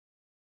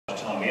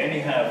time. We only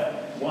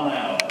have 1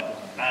 hour.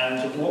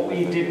 And what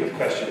we did with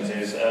questions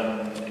is,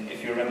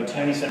 if you remember,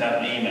 Tony sent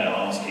out an email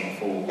asking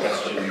for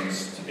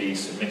questions to be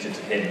submitted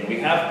to him. And we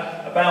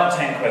have about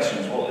 10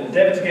 questions. We'll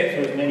endeavour to get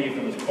through as many of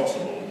them as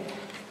possible.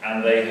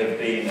 And they have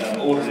been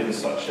ordered in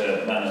such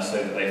a manner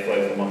so that they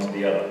flow from one to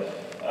the other.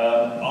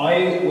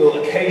 I will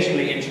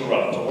occasionally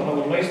interrupt. What I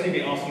will mostly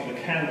be asking the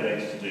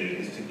candidates to do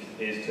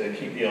is to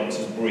keep the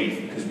answers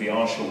brief, because we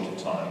are short of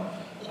time.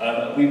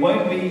 We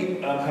won't be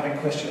having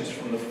questions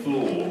from the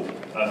floor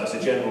as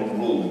a general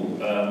rule,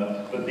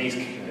 but these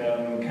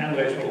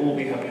candidates will all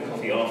be having a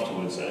coffee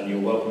afterwards, and you're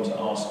welcome to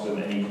ask them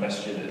any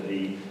question at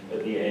the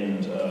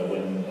end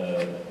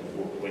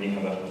when you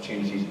have an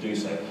opportunity to do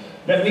so.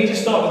 Let me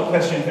just start with a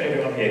question for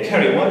everyone here.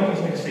 Kerry, why don't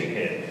you take a seat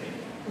here?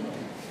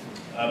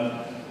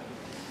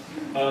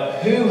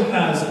 Who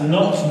has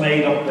not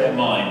made up their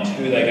mind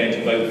who they're going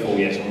to vote for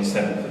yet on the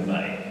 7th of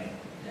May?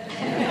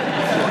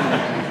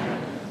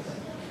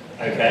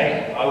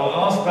 Okay, I will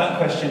ask that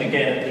question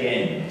again at the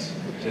end,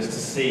 just to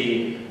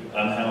see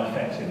how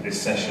effective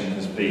this session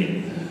has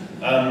been.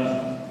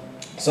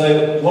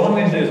 So what I'm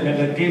going to do is I'm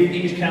going to give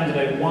each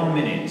candidate 1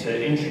 minute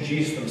to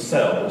introduce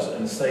themselves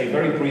and say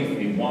very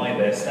briefly why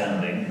they're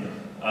standing,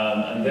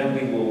 and then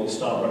we will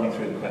start running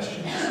through the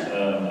questions,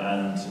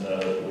 and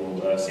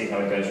we'll see how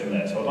it goes from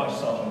there. So I'd like to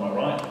start on my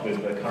right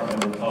with the current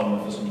Member of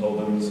Parliament for St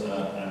Albans,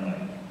 Anne May.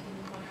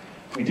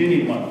 We do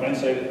need a microphone,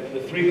 so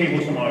the 3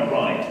 people to my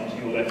right and to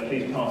your left,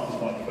 please pass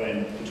this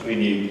microphone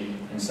between you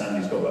and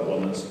Sandy's got that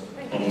one that's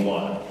on the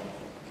wire.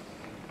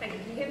 Thank you.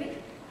 Can you hear me?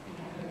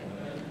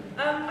 I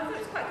thought it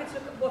was quite good to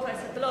look at what I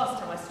said the last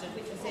time I stood,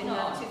 which was in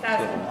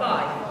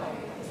 2005.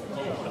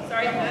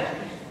 Sorry, no?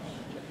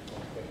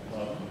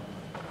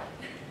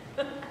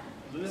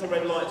 There's a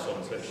red lights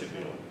on, so it should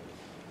be on.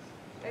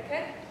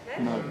 Okay?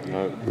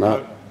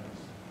 No.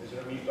 Is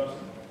there a mute button?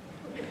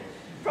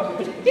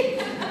 Probably.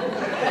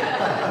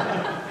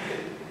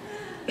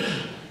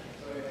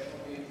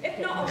 If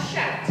not, I'll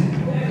shout.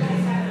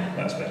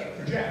 That's better.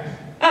 Project.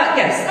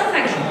 Yes,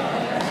 thank you.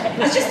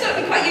 I just thought it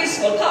would be quite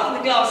useful, apart from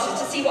the glasses,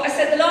 to see what I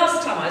said the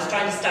last time I was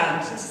trying to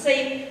stand, and to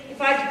see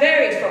if I'd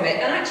varied from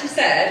it, and actually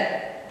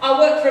said, I'll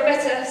work for a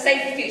better,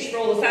 safer future for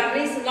all the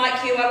families, and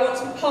like you, I want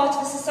to be part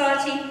of a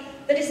society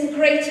that isn't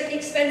great at the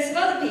expense of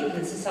other people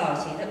in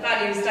society, that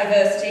values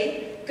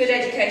diversity, good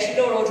education,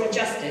 law, order and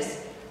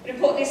justice, but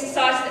importantly a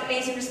society that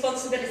believes in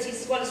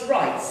responsibilities as well as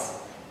rights.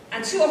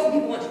 And too often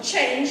people want to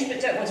change,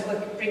 but don't want to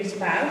work, bring it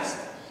about,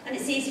 and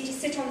it's easy to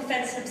sit on the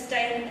fence and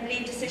abstain and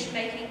leave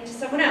decision-making to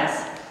someone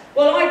else.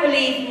 Well, I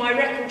believe my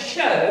record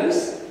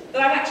shows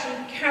that I've actually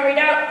carried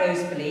out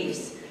those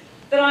beliefs,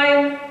 that I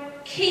am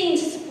keen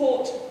to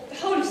support the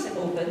whole of St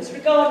Albans,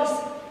 regardless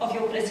of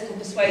your political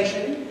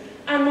persuasion,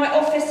 and my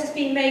office has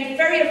been made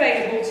very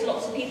available to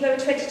lots of people, over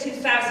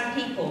 22,000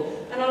 people,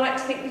 and I like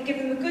to think we've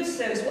given them a good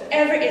service,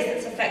 whatever it is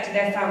that's affected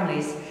their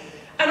families.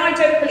 And I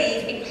don't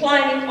believe in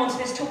climbing onto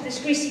this top of this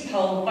greasy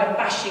pole by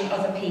bashing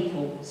other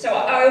people. So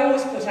I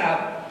always put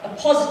out a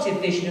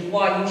positive vision of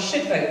why you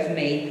should vote for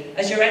me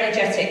as your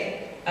energetic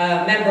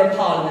Member of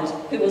Parliament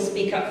who will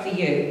speak up for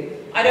you.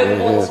 I don't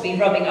want to be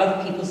rubbing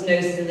other people's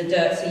noses in the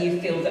dirt so you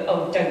feel that,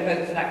 oh, don't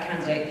vote for that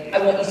candidate. I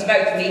want you to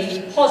vote for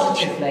me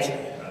positively.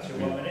 That's your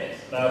 1 minute.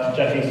 Now to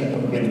Jack Easton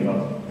from the Green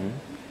Party.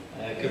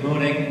 Good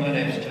morning, my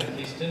name is Jack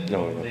Easton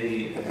from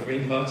the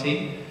Green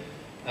Party.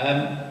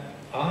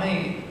 I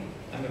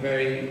am a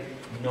very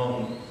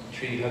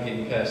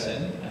non-tree-hugging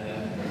person.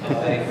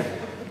 I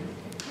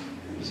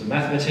was a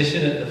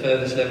mathematician at the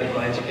furthest level of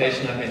my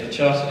education. I've been a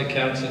chartered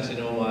accountant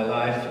in all my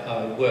life.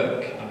 I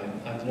work.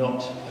 I'm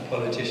not a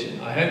politician.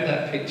 I hope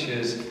that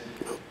pictures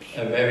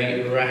a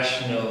very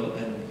rational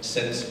and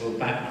sensible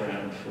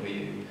background for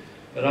you.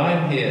 But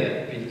I'm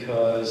here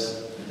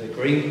because the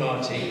Green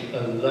Party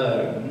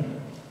alone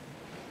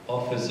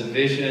offers a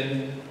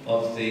vision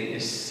of the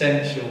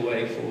essential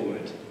way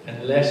forward.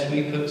 Unless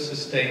we put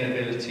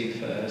sustainability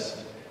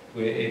first,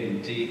 we're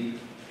in deep,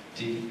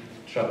 deep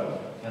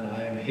trouble. And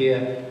I am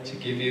here to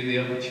give you the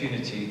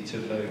opportunity to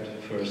vote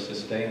for a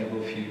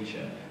sustainable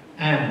future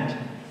and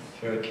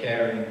for a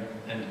caring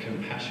and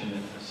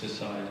compassionate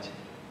society.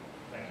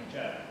 Thank you,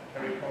 Jack.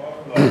 Harry Power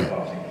from the Labour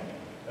Party.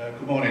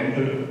 Good morning.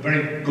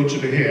 Very good to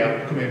be here.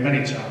 I've come here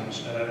many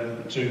times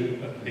to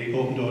the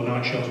Open Door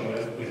Night Shows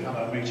where we have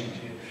our meetings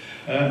here.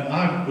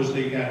 I was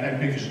the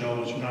MP for St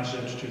Albans from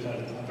 1997 to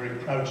 2000. I'm very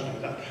proud to do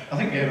that. I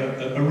think we have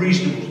a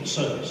reasonable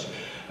service.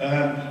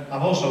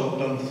 I've also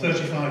done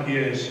 35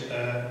 years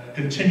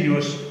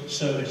continuous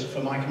service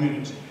for my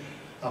community.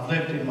 I've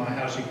lived in my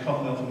house in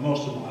Cottonmill for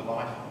most of my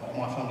life.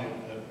 My family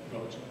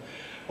wrote.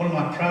 One of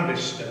my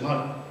proudest,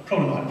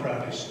 probably my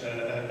proudest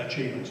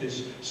achievement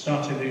is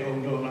starting the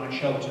Open Door Night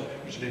Shelter,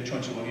 which I did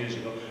 21 years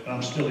ago, and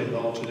I'm still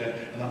involved today,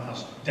 and that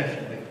has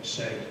definitely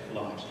saved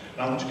lives.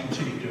 And I want to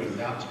continue doing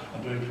that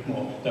and doing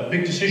more. There are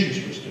big decisions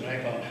for us to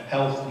make on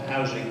health and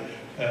housing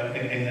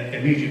in the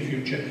immediate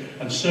future,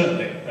 and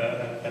certainly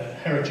a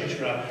heritage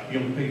for our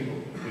young people.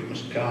 We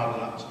must guard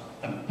that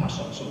and pass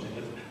on something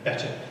that's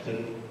better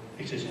than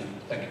it is now.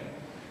 Thank you.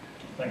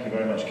 Thank you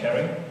very much,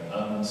 Kerry.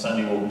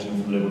 Sandy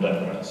Walkington from Liberal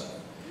Democrats.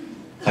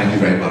 Thank you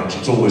very much.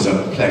 It's always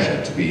a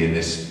pleasure to be in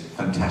this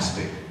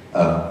fantastic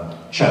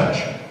church.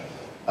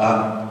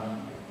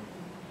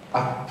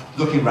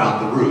 Looking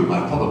around the room,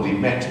 I've probably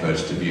met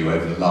most of you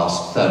over the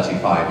last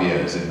 35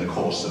 years in the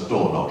course of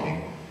door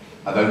knocking.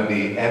 I've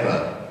only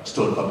ever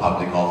stood for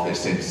public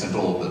office in St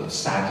Albans,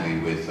 sadly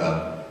with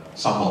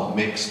somewhat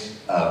mixed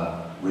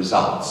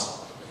results,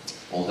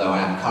 although I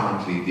am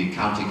currently the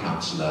county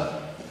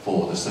councillor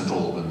for the St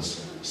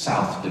Albans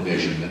South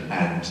Division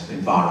and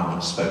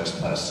environment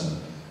spokesperson,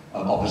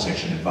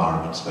 opposition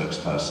environment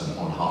spokesperson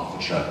on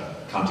Hertfordshire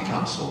County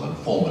Council, and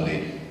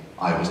formerly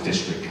I was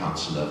district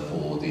councillor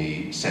for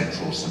the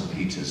Central St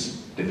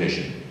Peter's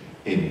Division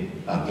in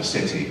the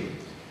city.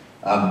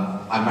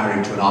 I'm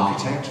married to an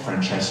architect,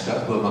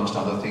 Francesca, who amongst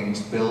other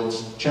things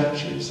builds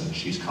churches, and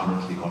she's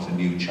currently got a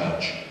new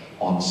church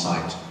on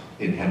site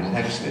in Hemel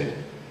Hempstead.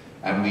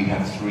 And we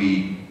have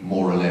 3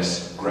 more or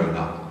less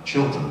grown-up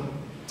children.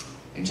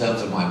 In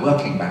terms of my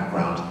working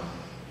background,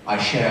 I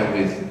share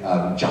with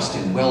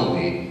Justin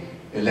Welby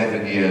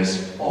 11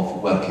 years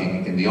of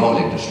working in the oil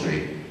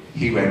industry.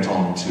 He went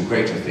on to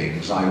greater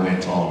things. I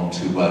went on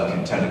to work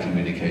in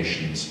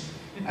telecommunications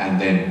and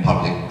then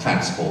public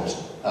transport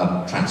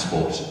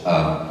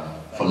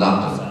for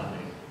London.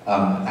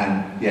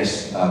 And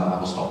yes, I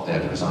will stop there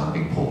because I'm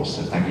being paused,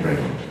 so thank you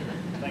very much.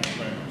 Thank you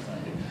very much,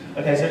 Sandy.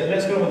 Okay, so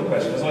let's go on with the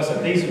questions. As I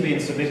said, these have been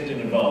submitted in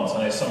advance.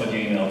 I know some of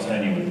you emailed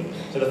Tony with them.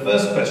 So the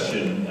first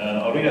question,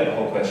 I'll read out the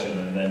whole question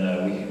and then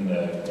we can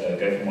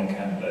go from one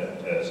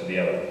candidate to the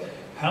other.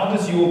 How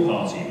does your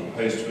party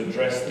propose to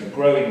address the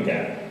growing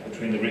gap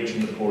between the rich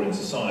and the poor in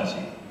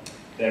society?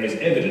 There is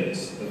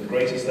evidence that the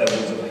greatest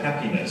levels of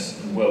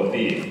happiness and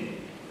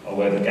well-being are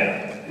where the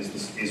gap is the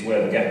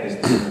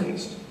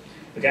smallest.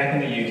 The gap in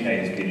the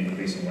UK has been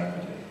increasing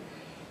rapidly.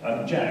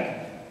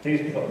 Jack,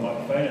 please pick up the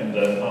microphone and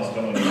pass it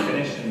on when you've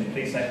finished, and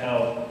please say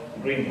how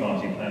the Green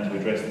Party plan to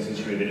address this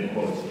issue of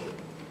inequality.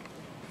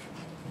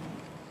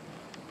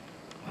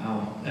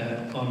 Wow,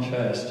 on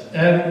first.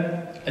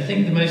 I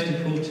think the most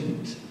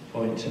important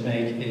point to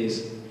make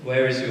is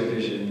where is your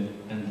vision,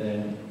 and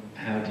then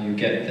how do you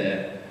get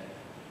there?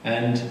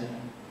 And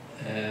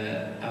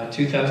our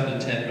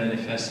 2010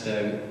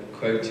 manifesto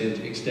quoted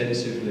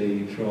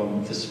extensively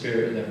from the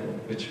Spirit Level,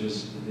 which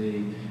was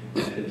the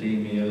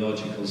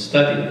epidemiological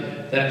study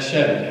that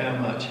showed how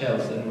much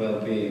health and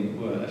well-being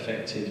were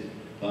affected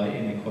by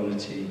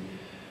inequality.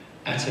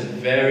 At a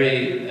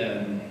very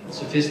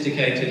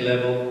sophisticated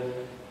level,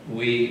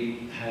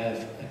 we have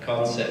a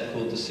concept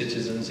called the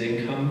citizen's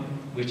income,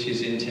 which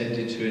is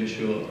intended to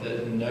ensure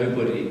that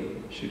nobody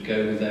should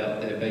go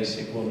without their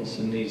basic wants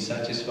and needs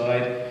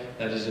satisfied.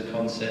 That is a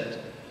concept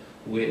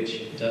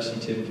which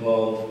doesn't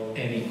involve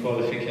any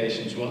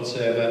qualifications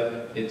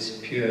whatsoever. It's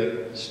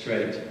pure,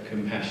 straight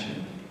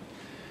compassion.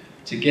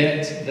 To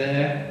get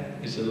there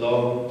is a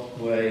long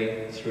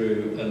way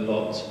through a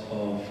lot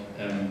of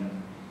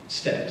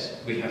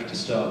steps. We have to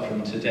start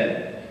from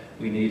today.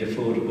 We need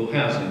affordable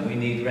housing, we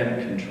need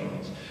rent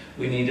controls,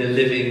 we need a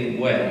living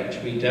wage,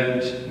 we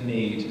don't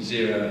need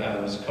 0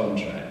 hours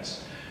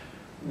contracts.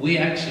 We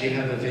actually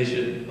have a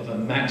vision of a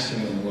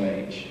maximum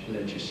wage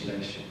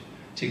legislation.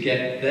 To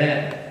get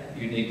there,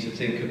 you need to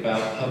think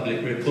about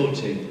public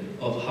reporting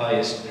of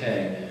highest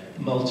pay,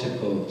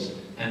 multiples,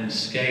 and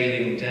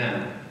scaling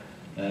down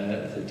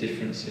the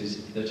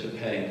differences that are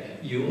paid.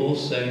 You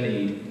also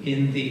need,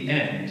 in the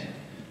end,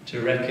 to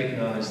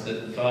recognise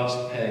that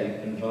vast pay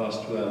and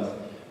vast wealth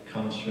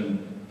comes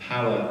from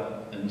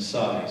power and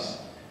size.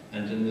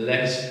 And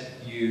unless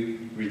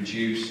you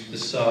reduce the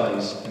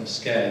size and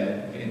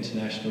scale of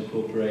international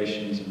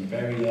corporations and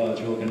very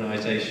large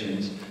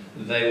organisations,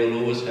 they will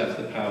always have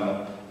the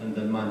power and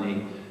the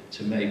money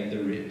to make the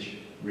rich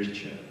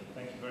richer.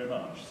 Thank you very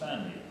much.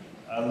 Sandy,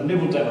 the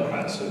Liberal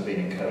Democrats have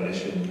been in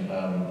coalition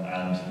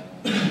and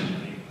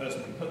the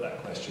person who put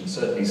that question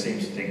certainly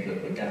seems to think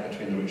that the gap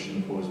between the rich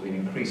and the poor has been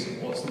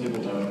increasing. What's the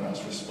Liberal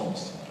Democrats'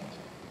 response to that?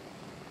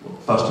 Well,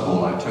 first of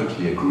all, I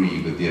totally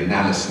agree with the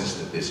analysis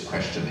that this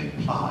question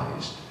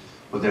implies,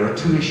 but there are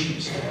 2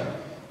 issues here.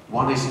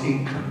 One is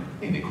income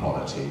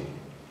inequality,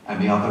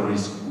 and the other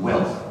is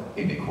wealth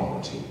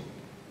inequality.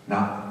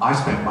 Now, I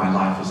spent my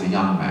life as a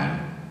young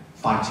man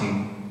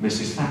fighting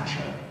Mrs.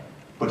 Thatcher,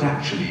 but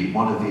actually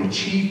one of the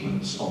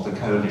achievements of the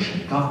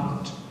coalition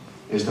government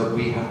is that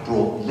we have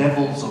brought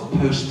levels of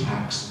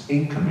post-tax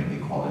income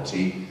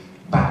inequality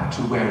back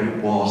to where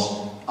it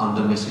was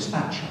under Mrs.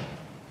 Thatcher.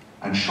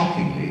 And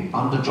shockingly,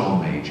 under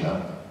John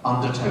Major,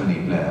 under Tony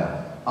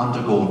Blair,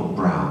 under Gordon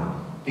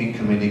Brown,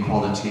 income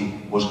inequality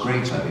was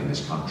greater in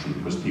this country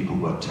because people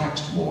were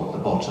taxed more at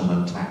the bottom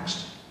and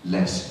taxed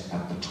less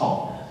at the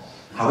top.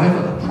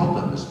 However, the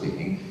problem has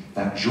been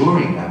that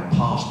during that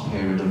past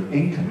period of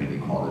income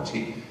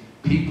inequality,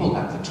 people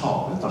at the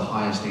top with the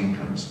highest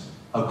incomes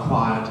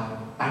acquired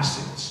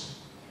assets.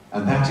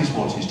 And that is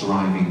what is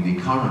driving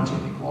the current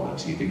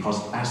inequality,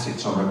 because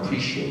assets are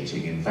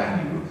appreciating in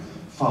value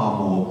far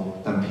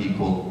more than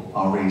people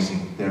are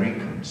raising their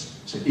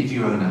incomes. So if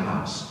you own a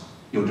house,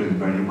 you're doing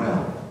very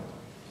well.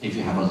 If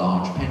you have a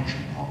large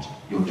pension pot, pot,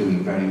 you're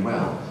doing very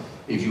well.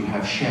 If you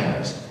have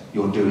shares,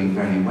 you're doing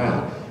very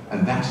well.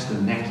 And that's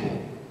the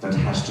nettle that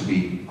has to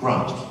be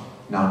grasped.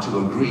 Now, to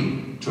a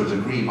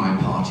degree, my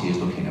party is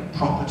looking at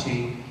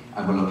property,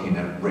 and we're looking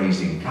at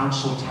raising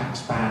council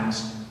tax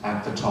bands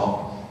at the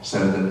top,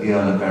 so that the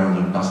Earl of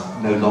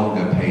Verulam no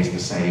longer pays the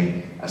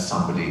same as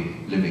somebody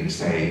living,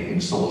 say, in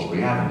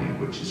Salisbury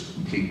Avenue, which is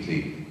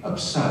completely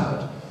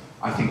absurd.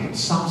 I think at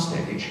some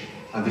stage,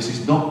 and this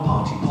is not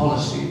party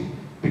policy,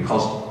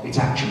 because it's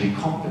actually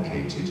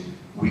complicated,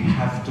 we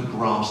have to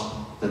grasp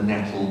the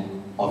nettle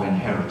of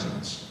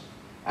inheritance.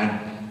 And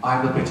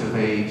I'm a bit of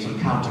a sort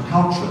of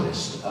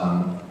counterculturalist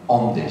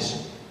on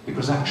this,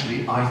 because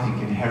actually I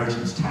think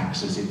inheritance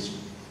tax as it's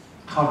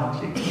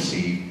currently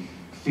conceived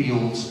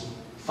feels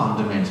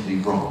fundamentally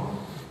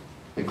wrong,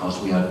 because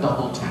we are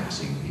double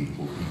taxing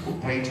people. People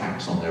pay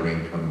tax on their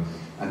income,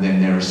 and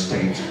then their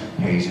estate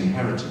pays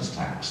inheritance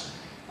tax.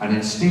 And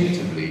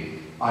instinctively,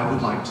 I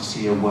would like to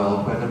see a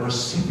world where the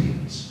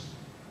recipients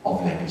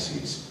of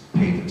legacies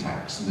pay the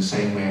tax in the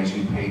same way as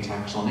you pay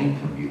tax on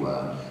income you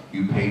earn,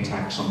 you pay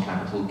tax on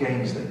capital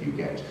gains that you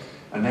get.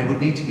 And there would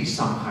need to be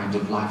some kind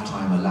of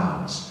lifetime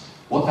allowance.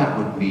 What that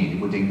would mean,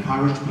 it would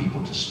encourage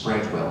people to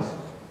spread wealth,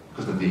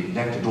 because if they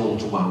left it all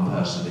to one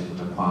person, it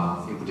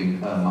would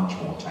incur much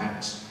more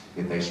tax.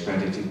 If they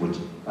spread it, it would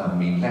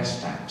mean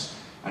less tax.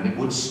 And it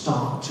would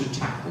start to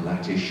tackle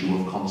that issue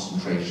of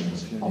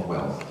concentrations of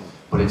wealth.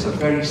 But it's a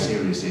very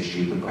serious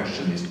issue. The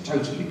question is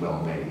totally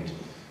well made,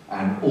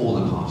 and all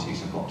the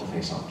parties have got to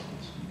face up to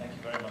it. Thank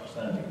you very much,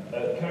 Sandy.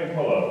 Kerry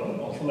Pollard,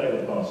 what's the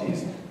Labour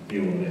Party's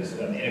view on this?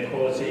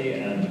 Inequality,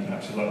 and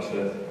perhaps you'd like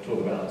to talk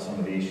about some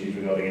of the issues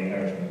regarding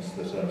inheritance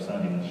that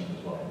Sandy mentioned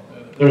as well.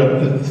 There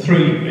are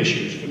three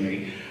issues for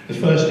me. The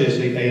first is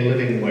a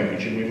living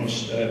wage, and we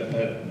must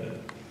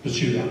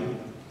pursue that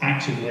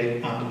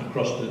actively and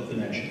across the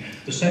nation.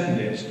 The second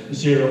is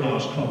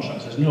zero-hours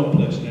contracts. There's no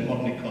place in a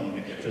modern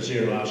economy for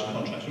zero-hours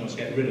contracts. We must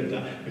get rid of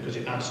that because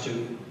it adds to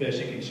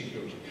basic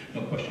insecurity.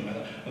 No question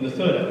about that. And the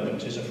third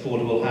element is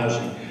affordable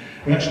housing.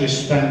 We actually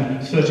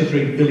spend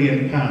 £33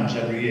 billion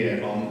every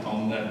year on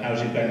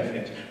housing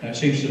benefit. And it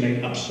seems to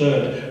me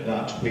absurd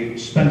that we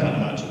spend that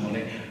amount of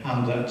money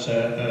and that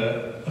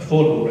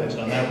affordable rents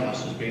are now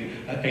classed as being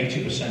at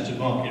 80% of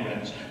market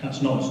rents.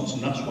 That's nonsense,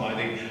 and that's why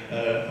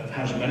the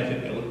housing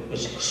benefit bill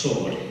has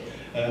soared.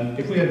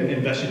 If we had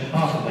invested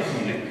half of that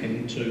money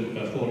into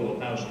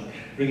affordable housing,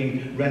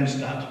 bringing rents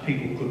that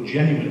people could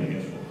genuinely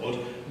afford,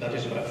 that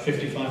is about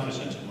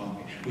 55% of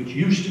market, which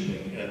used to be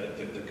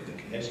the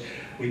case.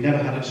 We never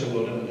had it so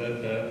good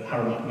under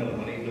Harry Macmillan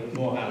when he built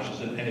more houses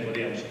than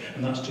anybody else,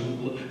 and that's to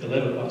the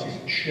Labour Party's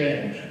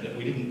shame that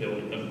we didn't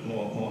build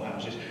more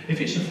houses.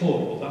 If it's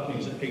affordable, that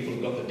means that people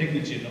have got the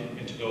dignity of not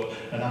having to go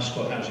and ask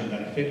for housing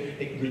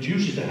benefit. It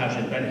reduces the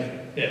housing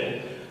benefit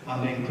bill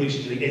and it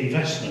increases the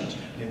investment.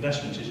 And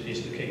investment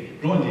is the key.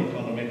 Growing the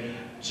economy,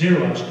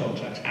 zero-hours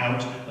contracts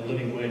out, and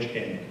living wage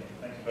in.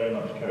 Thank you very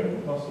much, Kerry.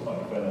 We'll pass the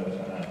microphone over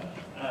to Anne.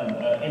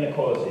 And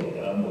inequality,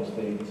 what's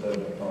the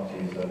Conservative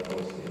Party's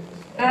policy?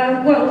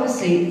 Well,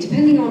 obviously,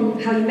 depending on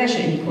how you measure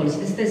inequality,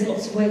 there's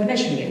lots of ways of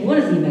measuring it. One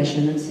of the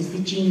measurements is the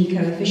Gini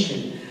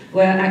coefficient,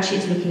 where actually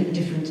it's looking at the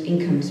different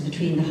incomes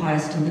between the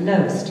highest and the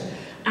lowest.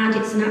 And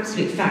it's an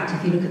absolute fact,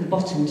 if you look at the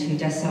bottom two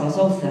deciles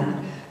of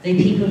that, the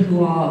people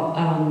who are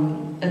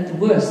at the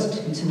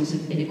worst in terms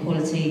of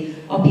inequality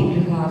are people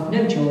who have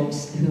no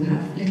jobs, who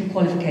have little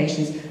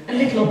qualifications, and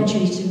little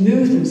opportunity to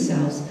move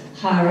themselves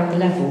higher up the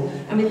level.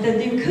 I mean,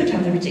 you could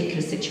have the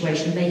ridiculous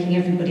situation of making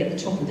everybody at the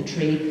top of the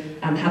tree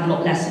have a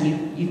lot less,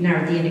 and you've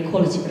narrowed the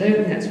inequality, but I don't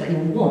think that's what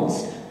anyone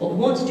wants. What we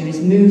want to do is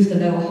move the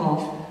lower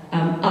half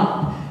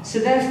up. So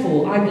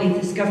therefore, I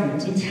believe this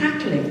government, in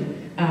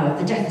tackling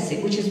the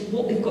deficit, which is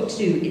what we've got to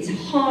do, it's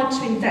hard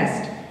to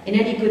invest in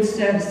any good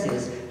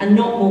services and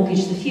not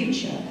mortgage the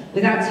future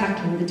without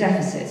tackling the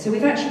deficit. So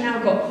we've actually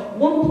now got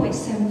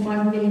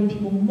 1.75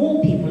 million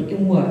more people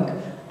in work.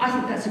 I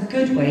think that's a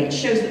good way. It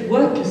shows that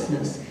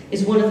worklessness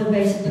is one of the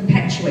ways of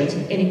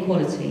perpetuating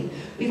inequality.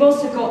 We've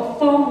also got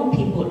far more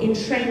people in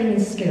training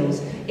and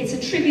skills. It's a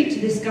tribute to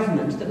this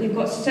government that we've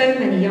got so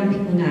many young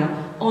people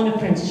now on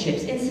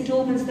apprenticeships. In St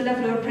Albans, the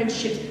level of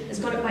apprenticeships has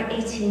gone up by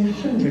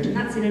 1,800, and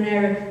that's in an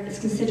area that's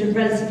considered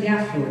relatively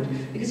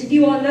affluent. Because if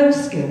you are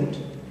low-skilled,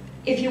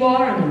 if you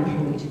are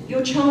unemployed,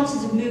 your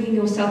chances of moving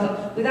yourself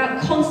up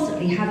without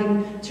constantly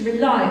having to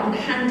rely on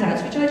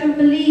handouts, which I don't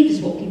believe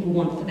is what people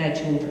want for their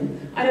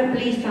children. I don't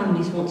believe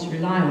families want to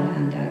rely on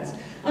handouts.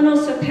 And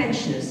also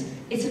pensioners.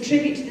 It's a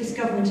tribute to this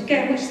government,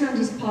 again, which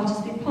Sandy's party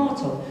has been part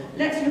of.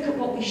 Let's look at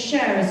what we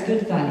share as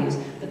good values.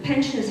 The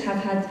pensioners have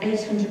had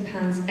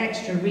 £800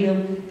 extra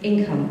real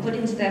income put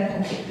into their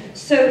pocket.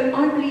 So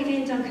I believe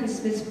Ian Duncan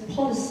Smith's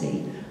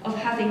policy of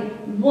having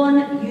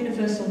one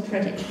universal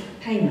credit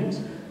payment,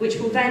 which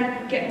will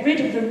then get rid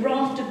of the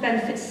raft of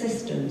benefit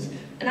systems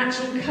and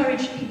actually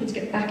encourage people to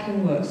get back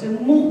in work. So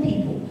more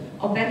people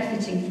are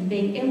benefiting from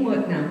being in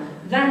work now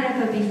than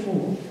ever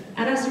before.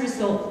 And as a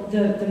result,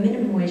 the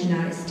minimum wage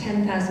now is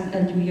 £10,000,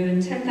 and you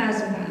earn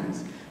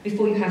 £10,000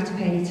 before you have to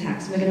pay any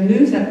tax. And we're going to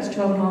move that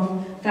to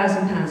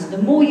 £1,000. The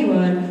more you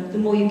earn, the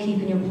more you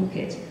keep in your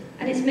pocket.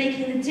 And it's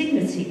making the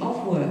dignity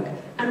of work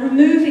and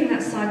removing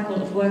that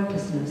cycle of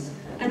worklessness.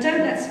 And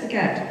don't let's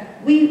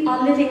forget, we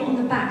are living on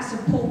the backs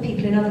of poor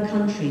people in other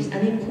countries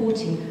and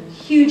importing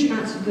huge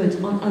amounts of goods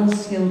on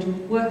unskilled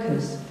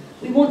workers.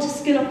 We want to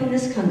skill up in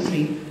this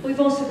country, but we've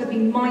also got to be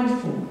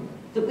mindful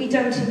that we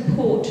don't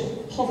import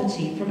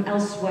poverty from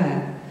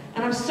elsewhere.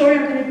 And I'm sorry,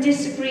 I'm going to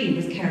disagree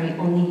with Kerry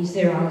on the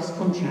 0 hours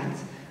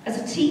contracts. As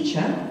a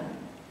teacher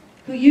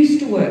who used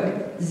to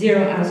work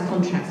 0 hours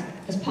contracts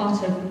as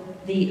part of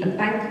the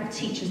bank of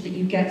teachers that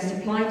you get,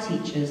 supply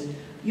teachers,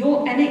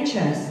 your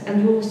NHS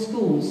and your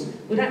schools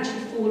would actually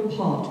fall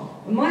apart.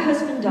 When my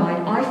husband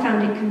died, I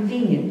found it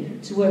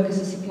convenient to work as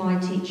a supply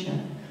teacher.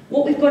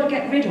 What we've got to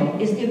get rid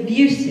of is the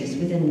abuses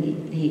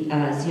within the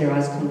 0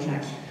 hours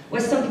contracts,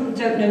 where some people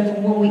don't know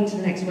from 1 week to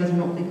the next whether or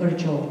not they've got a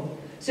job.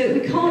 So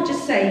we can't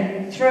just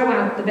say, throw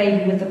out the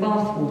baby with the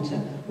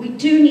bathwater. We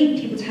do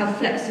need people to have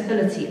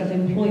flexibility of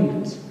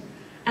employment.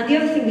 And the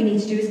other thing we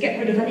need to do is get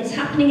rid of, and it's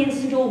happening in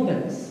St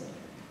Albans,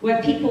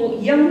 where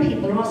young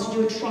people are asked to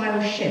do a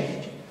trial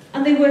shift,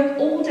 and they work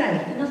all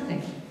day for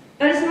nothing.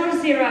 That is not a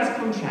 0 hours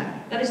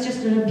contract, that is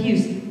just an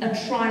abuse,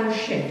 a trial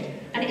shift.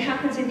 And it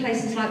happens in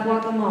places like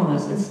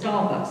Wagamama's and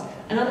Starbucks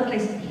and other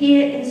places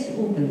here in St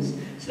Albans.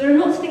 So there are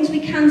lots of things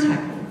we can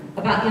tackle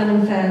about the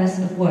unfairness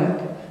of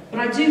work. But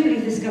I do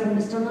believe this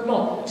government has done a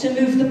lot to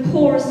move the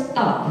poorest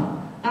up.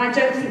 And I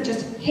don't think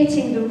just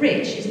hitting the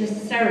rich is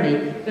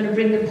necessarily going to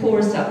bring the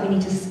poorest up. We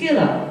need to skill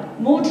up,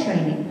 more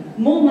training,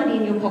 more money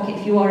in your pocket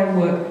if you are in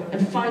work,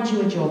 and find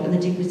you a job and the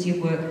dignity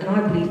of work. And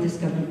I believe this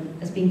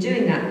government has been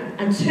doing that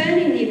and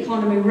turning the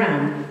economy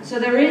around so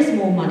there is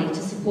more money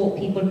to support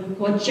people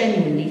who are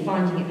genuinely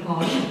finding it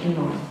hard in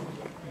life.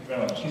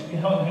 Thank you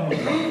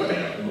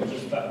very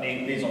much. That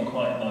leads on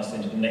quite nicely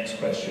into the next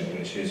question,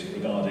 which is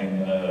regarding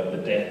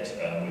the debt,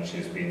 which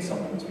has been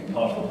something that's been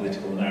part of the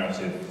political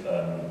narrative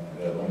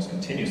almost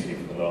continuously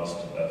for the last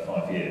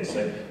 5 years.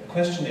 So the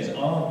question is,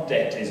 our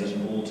debt is at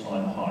an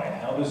all-time high.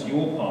 How does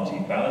your party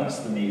balance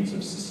the needs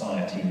of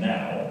society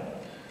now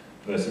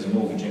versus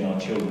mortgaging our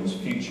children's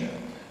future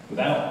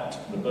without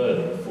the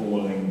burden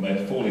falling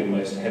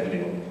most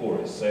heavily on the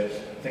poorest? So I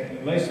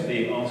think most of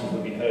the answers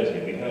that we heard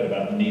here, we heard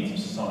about the needs of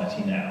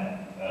society now.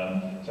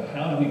 So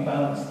how do we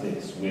balance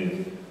this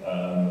with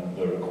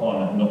the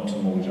requirement not to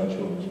mortgage our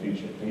children's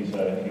future? Please,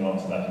 if you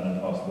answer that and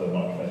then pass the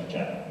microphone to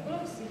Jack. Well,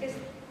 obviously,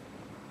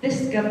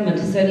 this government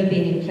has only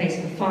been in place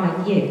for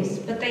 5 years,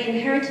 but they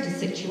inherited a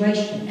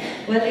situation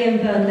where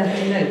Liam Byrne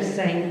left a note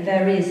saying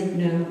there is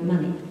no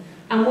money.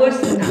 And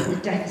worse than that, the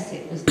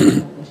deficit was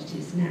not what it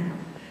is now.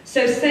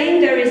 So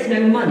saying there is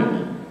no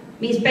money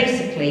means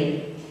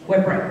basically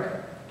we're broke.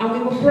 And we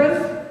were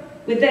broke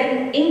with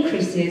then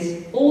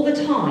increases all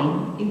the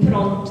time being put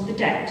on to the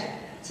debt.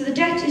 So the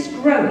debt is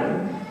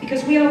growing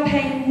because we are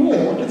paying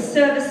more in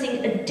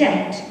servicing a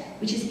debt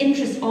which is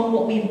interest on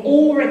what we've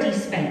already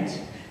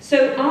spent.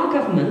 So our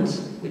government,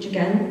 which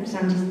again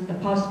Sandy's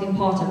party's been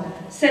part of,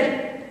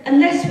 said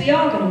unless we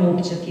are going to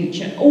mortgage the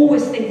future,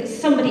 always think that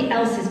somebody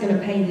else is going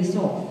to pay this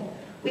off.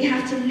 We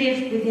have to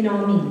live within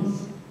our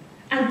means.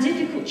 And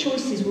difficult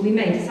choices will be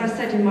made, as I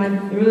said in my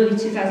early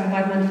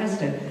 2005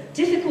 manifesto.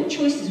 Difficult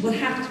choices will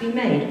have to be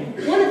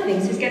made. One of the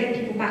things is getting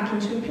people back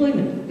into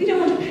employment. We don't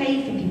want to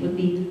pay for people to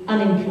be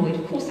unemployed.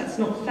 Of course, that's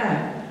not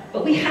fair.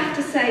 But we have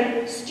to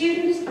say,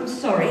 students, I'm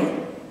sorry,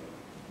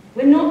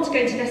 we're not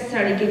going to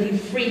necessarily give you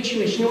free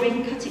tuition or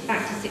even cut it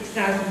back to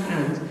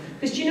 £6,000.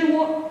 Because do you know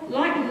what?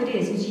 Likelihood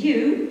is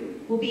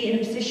you will be in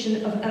a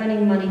position of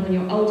earning money when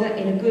you're older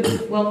in a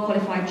good,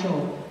 well-qualified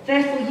job.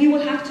 Therefore, you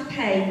will have to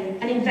pay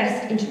and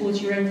invest in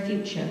towards your own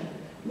future.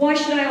 Why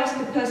should I ask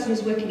a person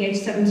who's working age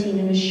 17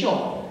 in a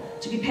shop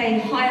to be paying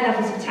higher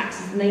levels of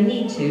taxes than they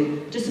need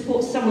to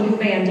support someone who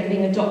may end up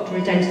being a doctor,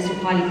 a dentist, or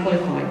highly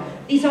qualified?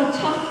 These are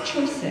tough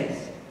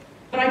choices.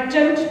 But I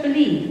don't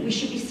believe we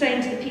should be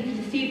saying to the people of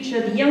the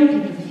future, the young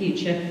people of the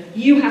future,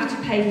 you have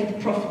to pay for the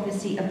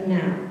profligacy of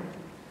now.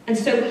 And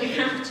so we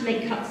have to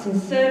make cuts in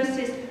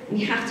services,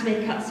 we have to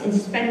make cuts in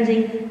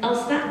spending,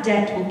 else that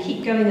debt will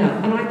keep going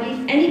up. And I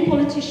believe any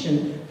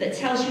politician that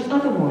tells you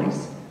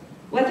otherwise,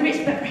 whether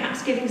it's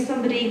perhaps giving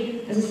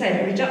somebody, as I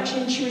said, a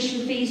reduction in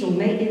tuition fees, or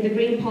maybe the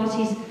Green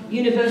Party's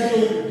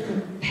universal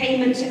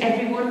payment to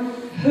everyone,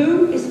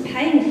 who is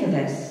paying for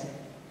this?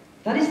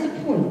 That is the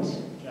point.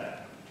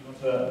 Jack, do you want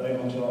to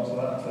move on to answer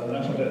that? So the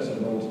national debt's at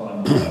an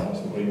all-time high.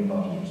 What's the Green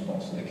Party's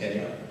response to this?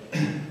 Okay.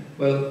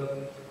 Well,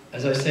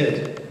 as I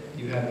said,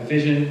 you have a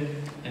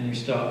vision and you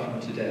start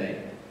from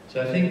today.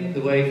 So I think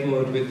the way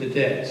forward with the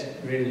debt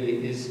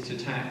really is to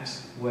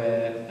tax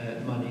where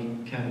money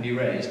can be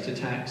raised, to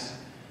tax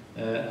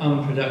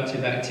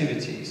unproductive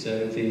activity.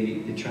 So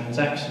the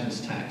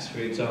transactions tax, for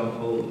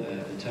example,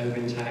 the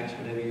Tobin tax,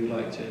 whatever you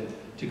like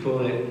to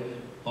call it,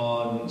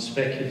 on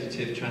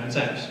speculative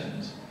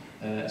transactions.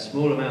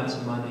 Small amounts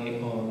of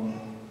money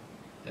on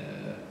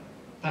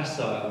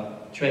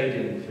facile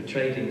trading for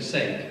trading's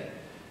sake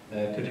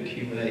could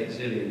accumulate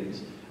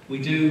zillions. We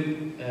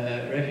do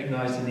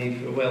recognise the need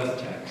for a wealth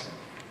tax.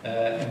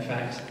 In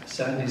fact,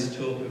 Sandy's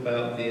talk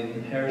about the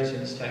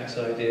inheritance tax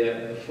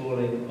idea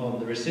falling on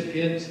the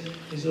recipients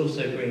is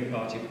also Green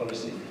Party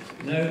policy.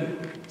 No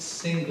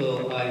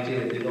single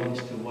idea belongs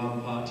to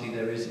one party,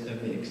 there is a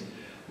mix.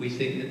 We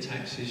think that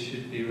taxes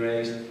should be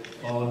raised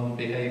on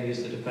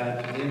behaviours that are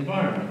bad for the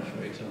environment,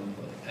 for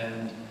example,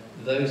 and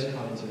those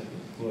kinds of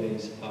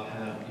ways are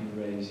how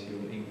you raise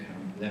your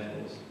income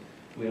levels.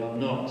 We are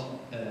not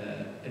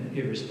an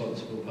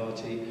irresponsible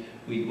party.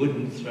 We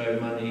wouldn't throw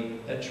money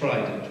at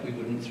Trident. We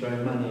wouldn't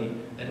throw money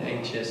at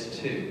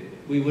HS2.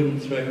 We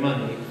wouldn't throw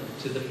money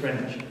to the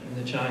French and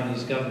the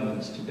Chinese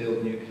governments to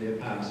build nuclear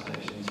power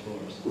stations for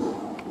us.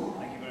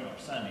 Thank you very much.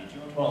 Sandy, do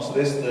you want to answer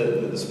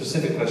this? The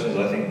specific questions,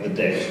 I think, the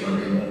debt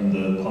and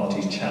the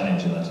party's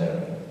challenge in that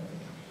area.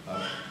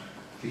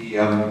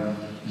 The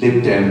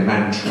Lib Dem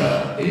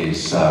mantra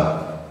is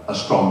a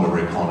stronger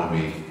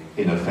economy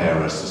in a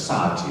fairer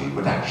society,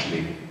 but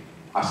actually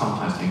I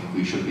sometimes think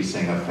we should be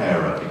saying a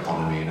fairer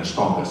economy in a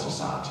stronger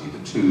society.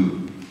 The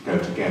two go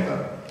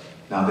together.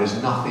 Now,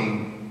 there's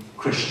nothing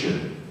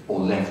Christian or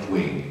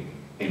left-wing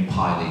in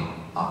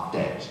piling up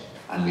debt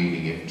and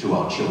leaving it to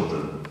our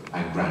children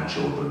and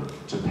grandchildren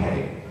to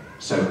pay.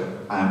 So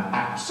I'm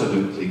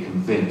absolutely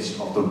convinced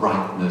of the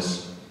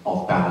rightness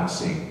of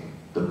balancing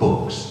the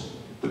books.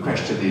 The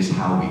question is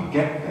how we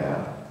get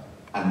there,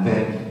 and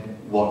then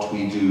what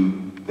we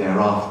do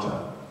thereafter.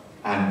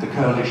 And the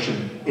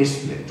coalition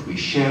is split. We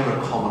share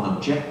a common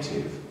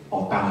objective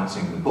of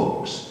balancing the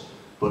books,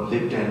 but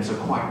Lib Dems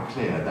are quite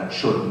clear that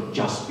shouldn't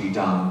just be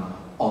done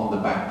on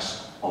the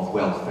backs of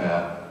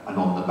welfare and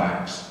on the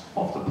backs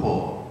of the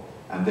poor.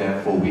 And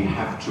therefore we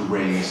have to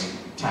raise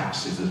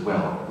taxes as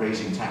well.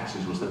 Raising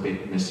taxes was the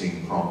bit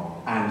missing from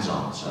Anne's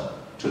answer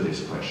to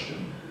this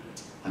question.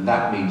 And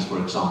that means,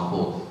 for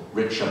example,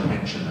 richer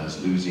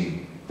pensioners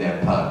losing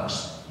their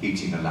perks,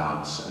 heating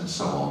allowance and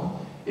so on.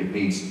 It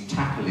means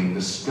tackling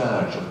the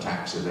scourge of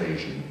tax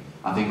evasion.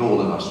 I think all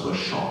of us were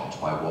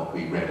shocked by what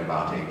we read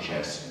about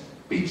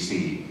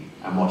HSBC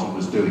and what it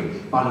was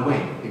doing. By the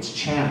way, its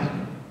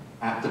chairman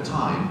at the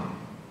time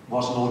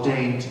was an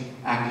ordained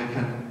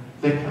Anglican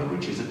vicar,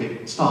 which is a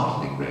bit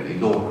startling really.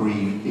 Lord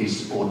Green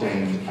is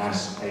ordained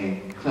as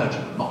a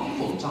clergyman, not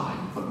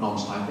full-time, but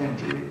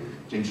non-stipendiary.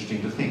 It's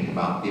interesting to think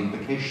about the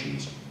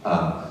implications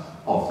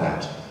of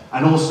that.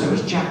 And also,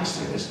 as Jack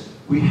says,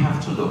 we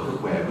have to look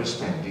at where we're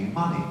spending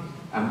money.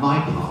 And my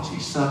party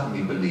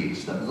certainly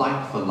believes that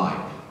like-for-like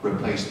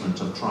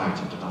replacement of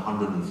Trident at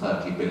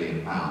 £130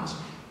 billion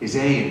is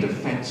A, in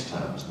defence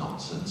terms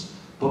nonsense,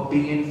 but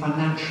B, in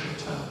financial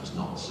terms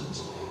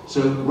nonsense.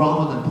 So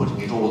rather than putting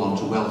it all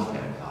onto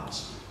welfare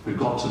cuts, we've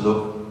got to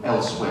look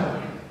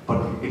elsewhere.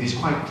 But it is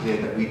quite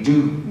clear that we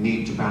do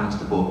need to balance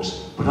the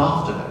books, but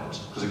after that,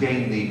 because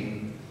again the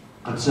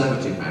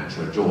Conservative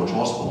mantra, George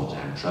Osborne's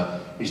mantra,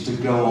 is to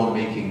go on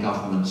making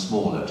government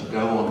smaller, to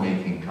go on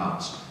making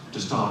cuts, to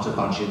start a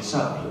budget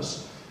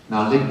surplus.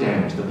 Now, Lib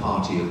Dems, the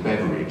party of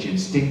Beveridge,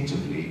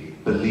 instinctively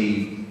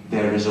believe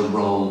there is a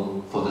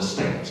role for the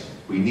state.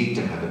 We need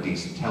to have a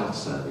decent health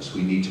service.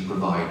 We need to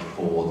provide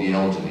for the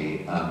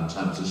elderly in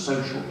terms of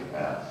social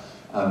care.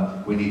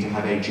 We need to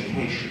have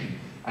education.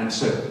 And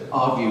so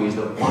our view is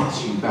that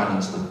once you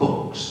balance the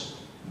books,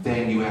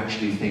 then you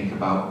actually think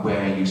about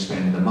where you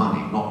spend the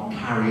money, not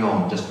carry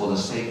on just for the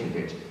sake of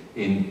it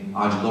in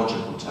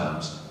ideological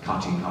terms,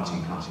 cutting.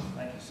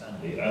 Thank you,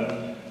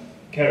 Sandy.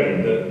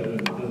 Kerry,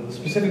 the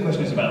specific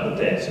question is about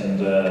the debt and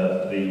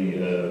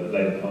the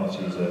Labour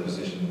Party's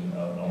position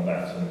on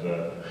that,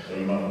 and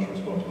you might want to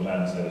respond to what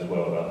Anne said as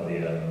well about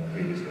the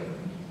previous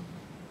government.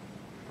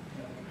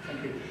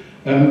 Thank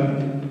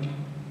you.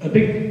 A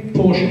big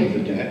portion of the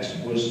debt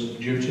was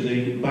due to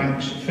the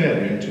bank's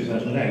failure in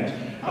 2008.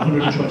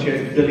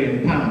 £128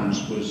 billion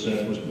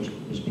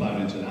was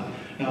ploughed into that.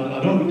 Now,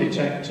 I didn't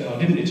detect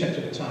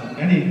at the time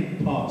any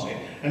party,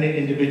 any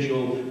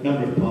individual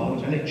member of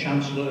Parliament, any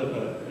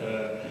chancellor,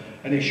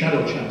 any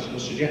shadow chancellor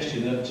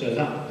suggesting that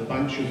the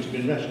bank shouldn't have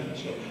been rescued.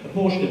 So a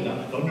portion of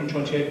that,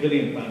 £128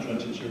 billion,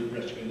 went into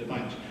rescuing the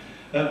banks.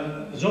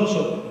 There's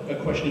also a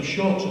question of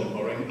short-term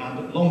borrowing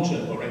and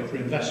long-term borrowing for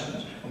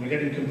investment, and we're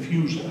getting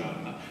confused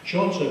about that.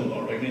 Short-term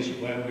borrowing is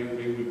where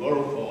we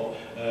borrow for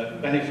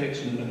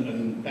benefits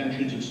and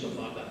pensions and stuff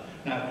like that.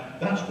 Now,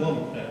 that's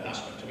one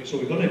aspect of it, so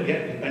we've got to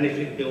get the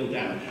benefit bill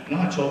down. And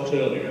I talked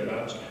earlier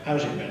about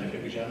housing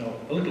benefit, which I know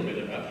a little bit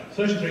about.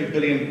 £33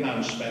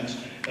 billion spent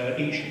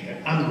each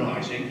year and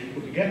rising.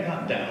 We could get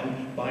that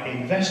down by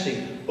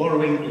investing,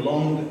 borrowing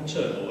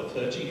long-term, over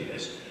 30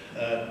 years,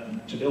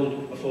 to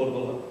build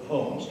affordable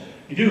homes.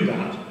 You do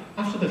that,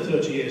 after the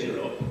 30 years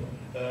are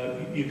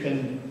up, you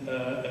can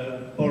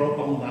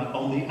borrow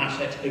on the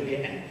asset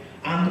again,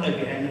 and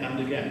again, and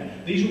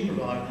again. These will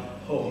provide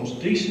homes,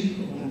 decent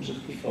homes,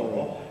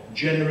 for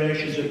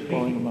generations of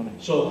people.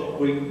 So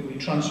we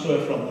transfer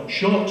from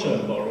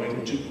short-term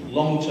borrowing to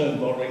long-term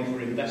borrowing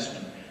for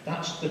investment.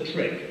 That's the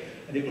trick.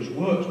 And it was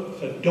worked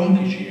for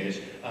donkey's years.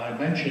 I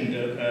mentioned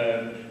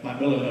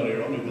Macmillan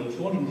earlier on, who built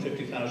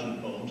 450,000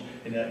 homes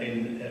in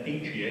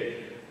each year.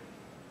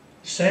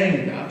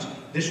 saying that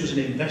this was an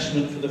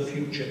investment for the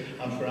future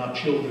and for our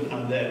children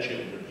and their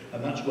children,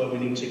 and that's where we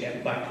need to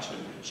get back to.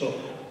 So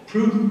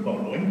prudent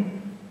borrowing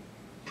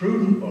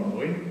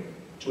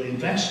to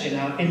invest in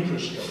our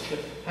infrastructure,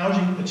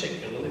 housing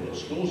particularly, but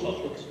schools,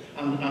 hospitals,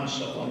 and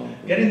so on,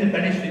 getting the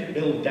benefit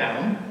bill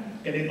down,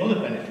 getting other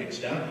benefits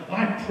down.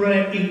 I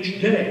pray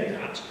each day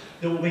that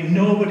there will be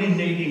nobody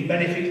needing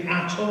benefit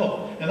at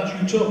all. Now that's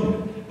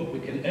utopian, but we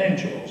can aim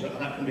towards that,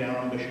 and that can be our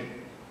ambition.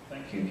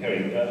 Thank you,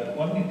 Kerry.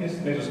 Why don't you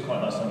just lead us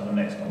quite nice on to the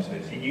next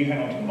conversation? You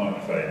hang on to the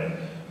microphone and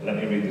let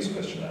me read this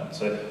question out.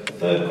 So the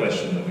third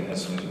question that we had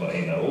submitted by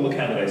email, all the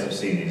candidates have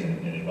seen these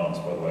in advance,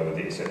 by the way, with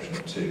the exception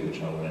of two,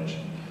 which I will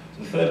mention.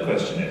 So the third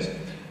question is,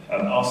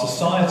 our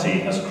society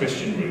has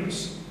Christian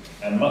roots,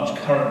 and much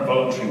current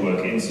voluntary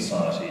work in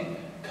society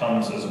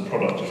comes as a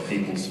product of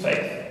people's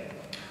faith.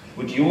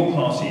 Would your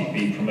party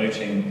be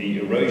promoting the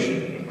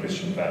erosion of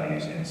Christian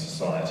values in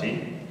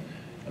society?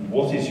 And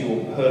what is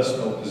your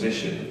personal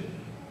position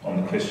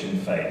on the Christian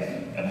faith,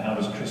 and how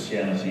does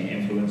Christianity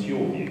influence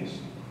your views?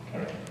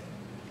 Kerry.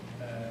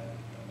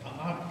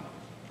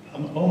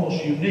 I'm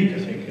almost unique, I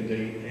think,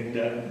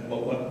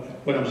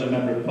 when I was a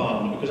member of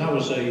Parliament, because I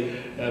was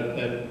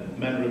a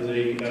member of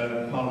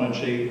the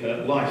Parliamentary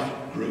Life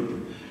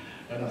Group,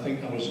 and I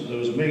think there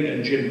was me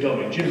and Jim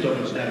Dobbin. Jim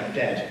Dobbin's now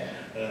dead,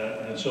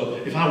 and so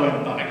if I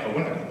went back, or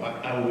when I go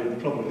back, I would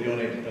be probably the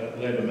only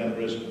Labour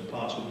member as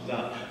part of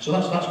that. So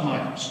that's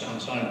my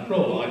stance. I'm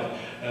pro-life,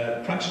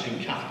 practising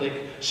Catholic,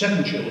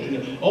 7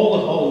 children, all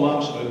the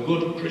hallmarks of a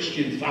good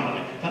Christian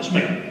family. That's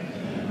me.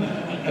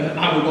 And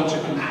I would want to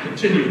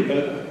continue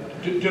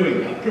doing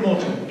that,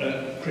 promoting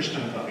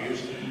Christian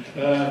values.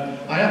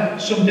 I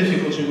have some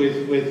difficulty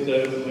with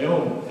my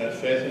own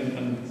faith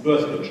and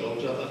birth control,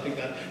 because I think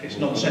that it's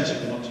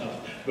nonsensical not to have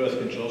birth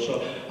control.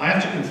 So I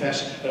have to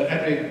confess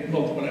every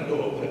month when I go,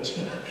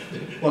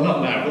 well,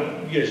 not now,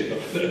 but years ago,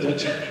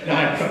 that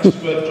I practice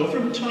birth control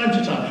from time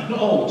to time. Not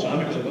all the time,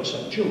 because I've got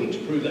 7 children to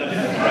prove that I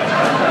didn't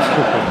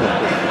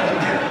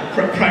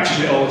practice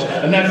it all the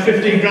time. And now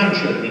 15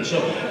 grandchildren. So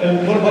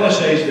what I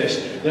say is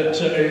this, that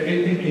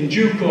in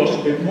due course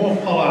there'll be more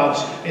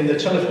Pollards in the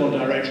telephone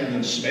direction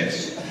than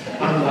Smiths,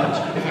 and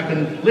that if I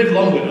can live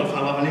long enough,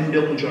 I'll have an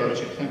inbuilt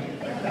majority. Thank you.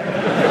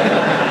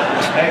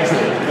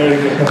 Excellent, very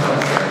good.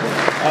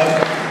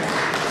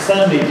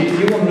 Sandy, do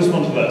you want to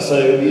respond to that?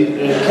 So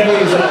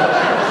Kerry's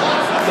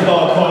at the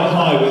bar quite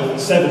high with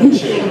 7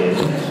 children.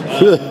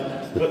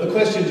 But the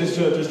question, just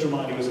to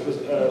remind you, was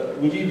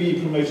would you be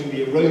promoting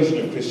the erosion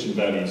of Christian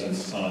values in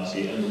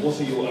society, and what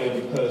are your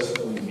own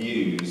personal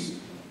views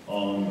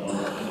on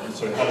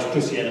how does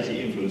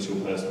Christianity influence your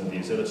personal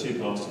views? There are 2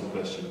 parts to the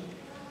question.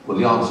 Well,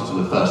 the answer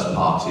to the first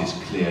part is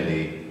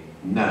clearly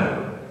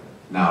no.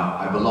 Now,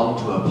 I belong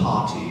to a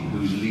party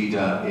whose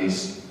leader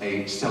is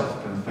a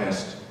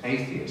self-confessed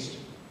atheist,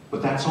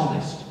 but that's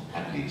honest,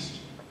 at least,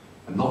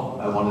 and not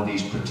one of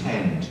these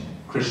pretend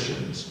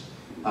Christians.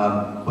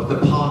 But the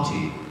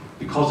party,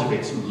 because of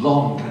its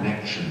long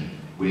connection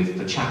with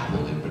the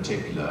chapel in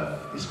particular,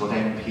 it's got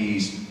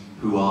MPs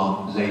who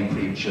are lay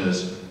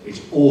preachers.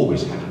 It's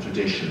always had a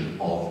tradition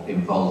of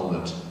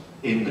involvement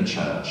in the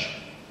church,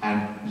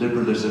 and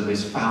liberalism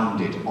is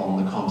founded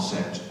on the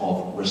concept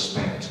of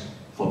respect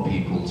for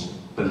people's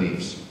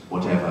beliefs,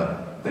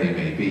 whatever they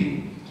may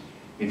be.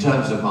 In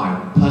terms of my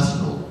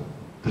personal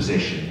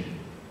position,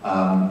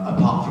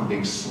 apart from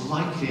being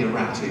slightly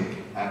erratic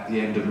at the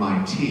end of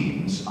my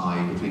teens,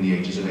 between the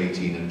ages of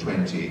 18 and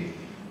 20,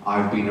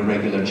 I've been a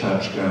regular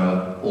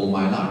churchgoer all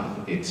my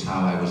life. It's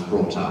how I was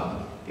brought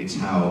up. It's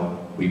how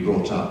we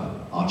brought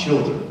up our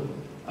children.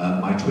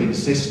 My twin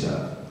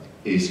sister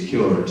is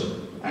curate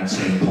at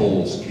St.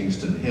 Paul's,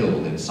 Kingston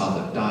Hill in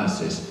Southwark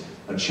Diocese,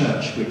 a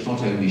church which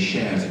not only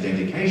shares a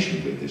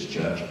dedication with this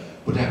church,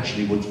 but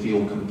actually would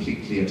feel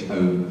completely at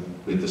home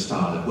with the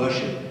style of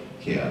worship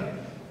here.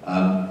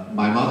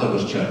 My mother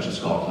was Church of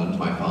Scotland,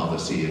 my father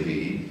C of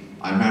E.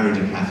 I married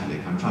a Catholic.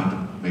 I'm trying to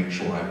make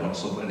sure I've got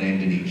sort of an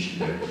end in each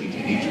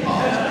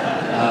part.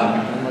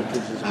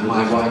 And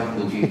my wife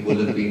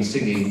will have been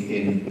singing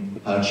in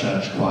her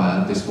church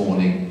choir this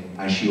morning,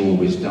 as she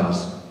always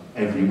does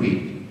every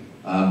week.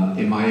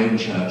 In my own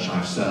church,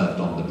 I've served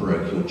on the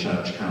parochial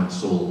church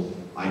council.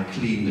 I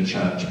clean the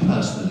church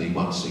personally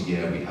once a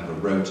year. We have a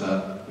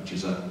rota, which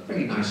is a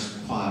very nice,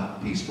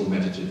 quiet, peaceful,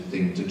 meditative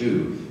thing to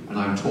do. And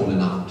I'm tall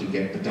enough to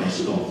get the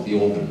dust off the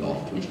organ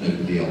loft, which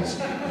nobody else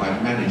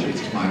quite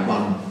manages. It's my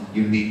one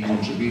unique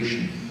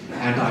contribution.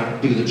 And I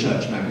do the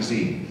church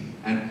magazine.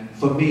 And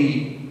for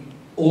me,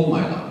 all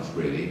my life,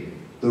 really,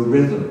 the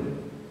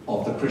rhythm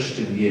of the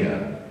Christian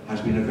year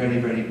has been a very,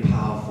 very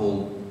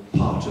powerful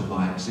part of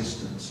my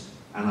existence.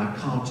 And I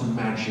can't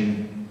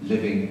imagine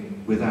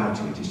living without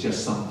it. It's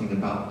just something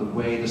about the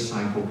way the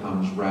cycle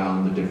comes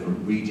round, the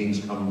different readings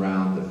come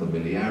round, the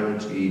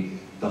familiarity,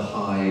 the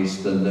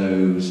highs, the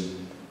lows.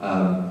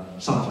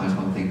 Sometimes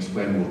one thinks,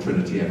 when will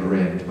Trinity ever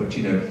end? But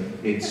you know,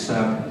 it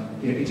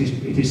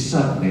is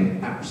certainly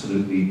an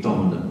absolutely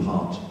dominant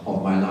part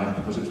of my life,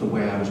 because it's the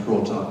way I was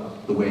brought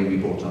up, the way we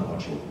brought up our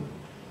children.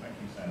 Thank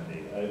you,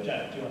 Andy.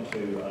 Jack, do you want to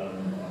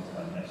answer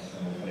that next,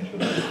 and we'll finish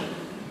with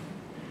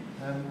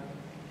that?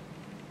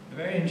 A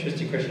very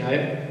interesting question.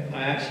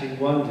 I actually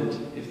wondered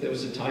if there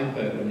was a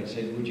typo when it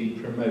said, would you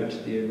promote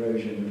the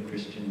erosion of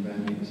Christian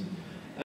values?